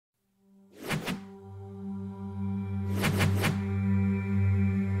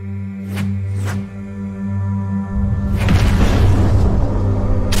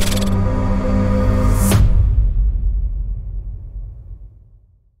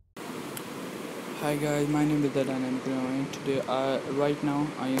Hi guys, my name is the Dynamic and today right now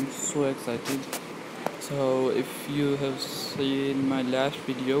I am so excited. So if you have seen my last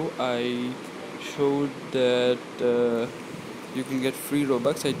video, I showed that you can get free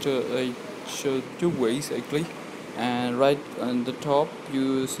Robux. I showed two ways actually, and right on the top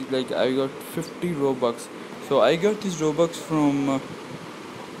you see like I got 50 Robux. So I got this Robux from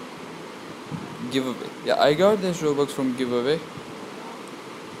giveaway. Yeah, I got this Robux from giveaway.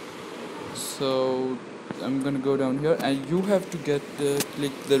 So I'm gonna go down here and you have to get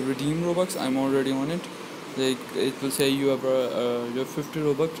click the redeem Robux. I'm already on it. Like it will say you have 50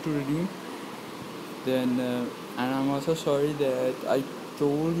 Robux to redeem. Then and I'm also sorry that I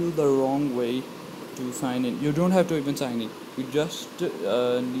told you the wrong way to sign in. You don't have to even sign in. You just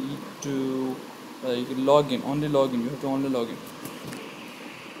need to log in. Only log in. You have to only log in.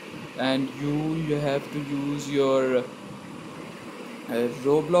 And you have to use your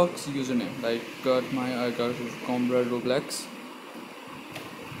Roblox username. Like I got Comrade Roblox.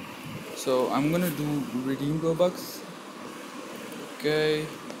 So I'm gonna do redeem Robux. Okay,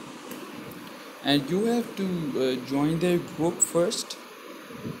 and you have to join their group first.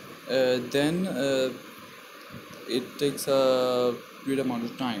 Then it takes a great amount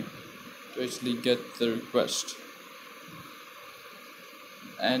of time to actually get the request,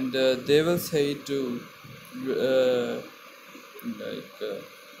 and they will say to uh, like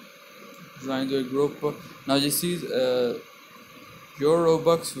join their group. Now you see your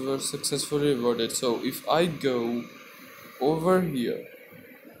Robux were successfully rewarded. So if I go over here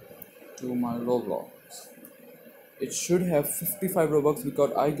to my Roblox, it should have 55 Robux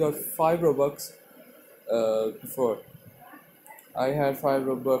because I got 5 Robux before. I had 5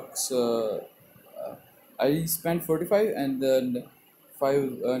 Robux. I spent 45 and then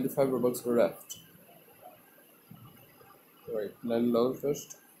 5 Robux were left. Right, let load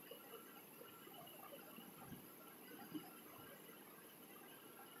first.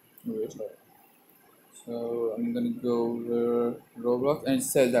 Wait, so I'm gonna go over Roblox and it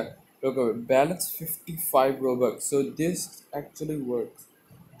says that look over balance 55 Robux. So this actually works.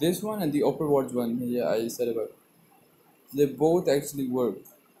 This one and the Overwatch one, yeah, I said about. They both actually work.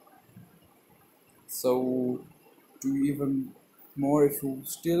 So to even more, if you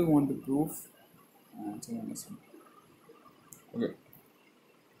still want the proof, okay.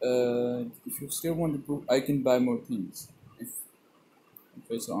 If you still want the proof, I can buy more things. If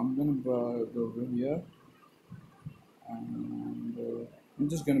okay, so I'm gonna go over here, and I'm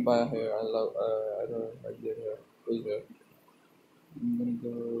just gonna buy a hair. I don't like the hair. Where's hair? I'm gonna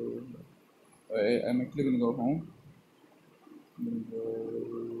go. I'm actually gonna go home. I'm gonna go.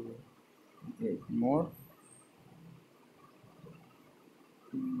 Okay, more.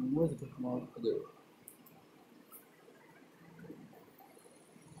 Where's the more? Oh, there.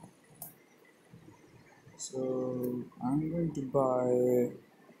 So I'm going to buy.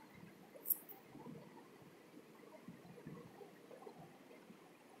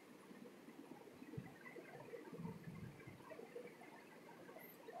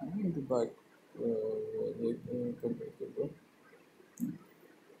 I'm going to buy.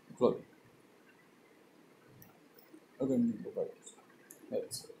 Clothes. Okay, I'm going to buy it.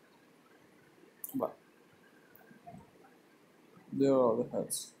 Heads. But there are all the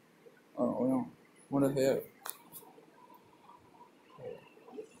heads. Oh no, what a hair.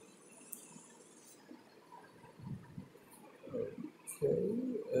 Okay.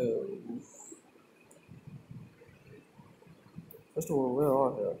 First of all, where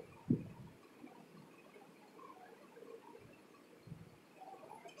are hair?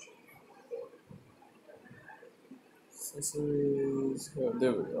 Accessories. Hair.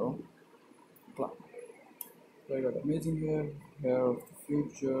 There we go. Cloud. So I got amazing hair. Hair of the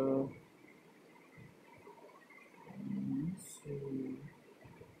future. So,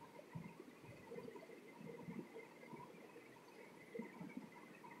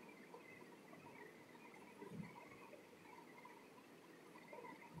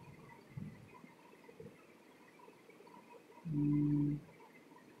 mm,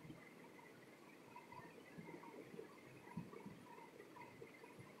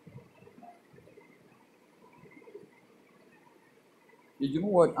 you know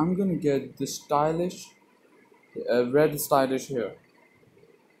what? I'm gonna get the stylish, red stylish hair.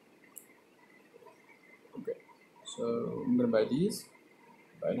 Okay. So I'm gonna buy these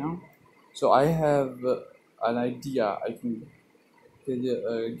right now. So I have an idea. I can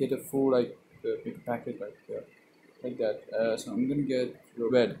get a full big packet like that. So I'm gonna get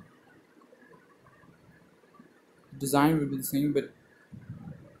red. Design will be the same, but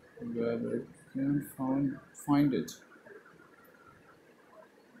I can't find it.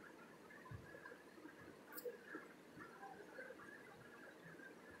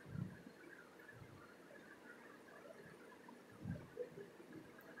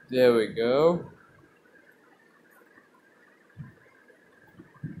 There we go.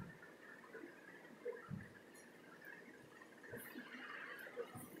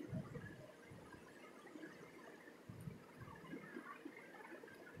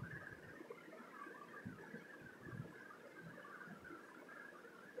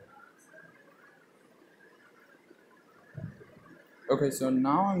 Okay, so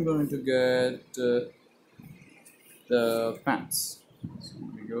now I'm going to get the pants. So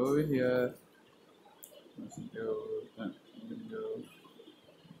we go over here. Let's go pants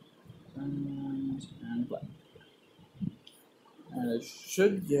and black. And I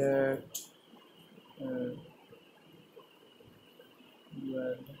should get uh,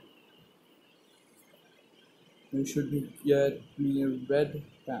 red. We should be get me red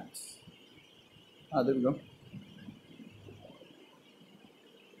pants. Ah, there we go.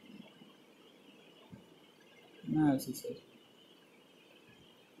 Nice, he says.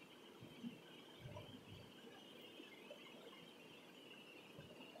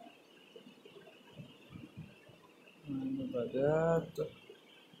 And about that.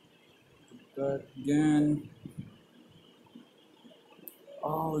 That again.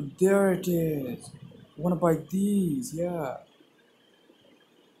 Oh, there it is. I wanna buy these, yeah.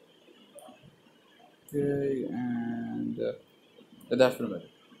 Okay, and that's pretty much it.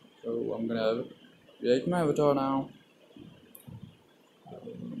 So I'm gonna create my avatar now.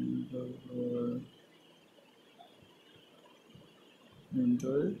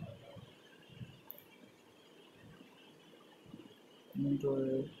 Inventory,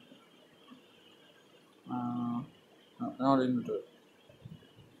 inventory, no, not inventory.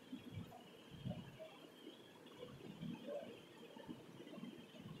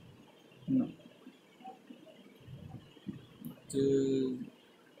 No, to,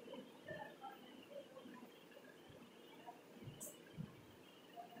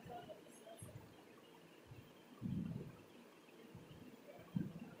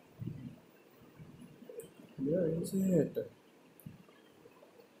 where is it?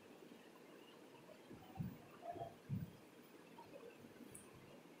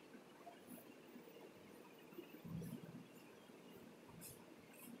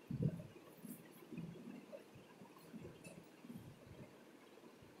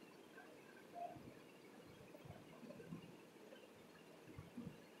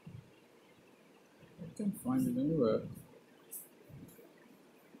 I can't find it anywhere.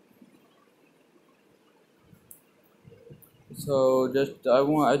 So I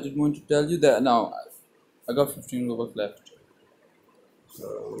just want to tell you that now I got 15 Robux left.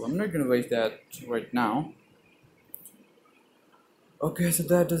 So I'm not gonna waste that right now. Okay, so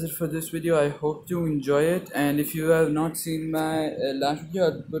that does it for this video. I hope you enjoy it, and if you have not seen my last video,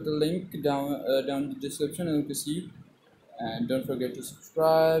 I'll put a link down in the description and you can see. And don't forget to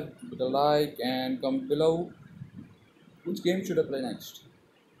subscribe, put a like, and comment below which game should I play next.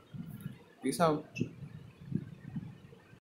 Peace out.